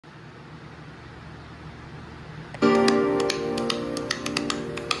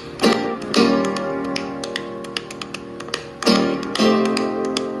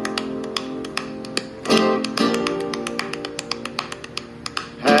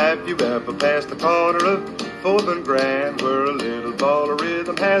Have you ever passed the corner of 4th and Grand, where a little ball of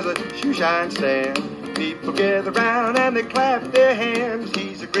rhythm has a shoe shine stand? People gather round and they clap their hands.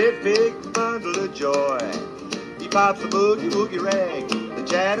 He's a great big bundle of joy. He pops the boogie woogie rag, the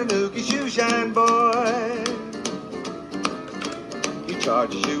Chattanoogie shoe shine boy. He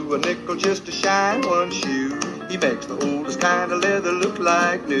charges you a nickel just to shine one shoe. He makes the oldest kind of leather look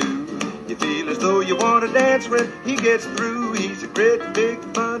like new. You feel as though you want to dance when he gets through. He's a great big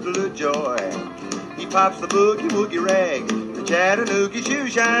bundle of joy. He pops the boogie woogie rag, the Chattanoogie shoe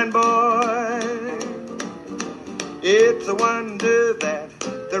shine boy. It's a wonder that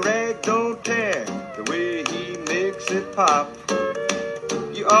the rag don't tear, the way he makes it pop.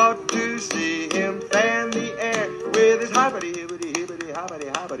 You ought to see him fan the air with his hoppity hippity hippity hoppity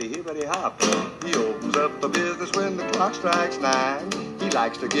hoppity hippity hop. He opens up a business when the clock strikes 9. He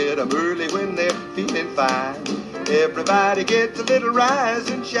likes to get 'em early when they're feeling fine. Everybody gets a little rise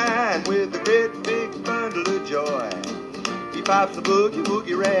and shine with a great big bundle of joy. He pops the boogie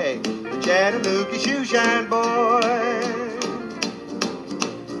woogie rag, the Chattanoogie shoe shine boy.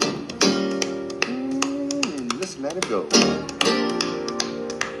 Listen, let it go.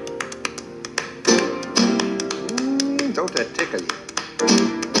 Don't that tickle you?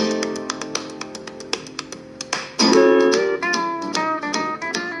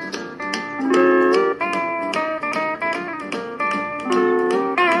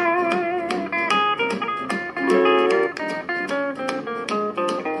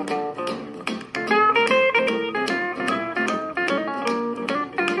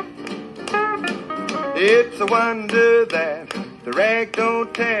 It's a wonder that the rag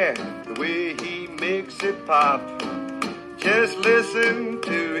don't tear, the way he makes it pop. Just listen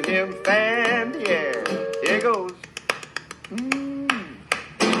to him fan the air. Here goes.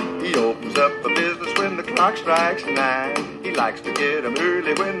 He opens up a business when the clock strikes 9. He likes to get 'em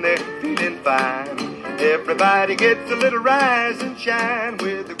early when they're feeling fine. Everybody gets a little rise and shine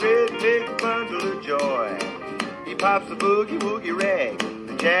with a great big bundle of joy. He pops the boogie woogie rag,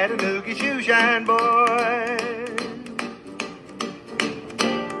 the Chattanoogie shoe shine boy.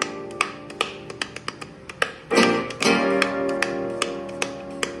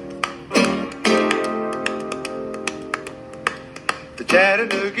 The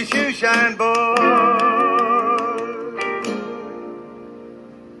Chattanoogie shoe shine boy.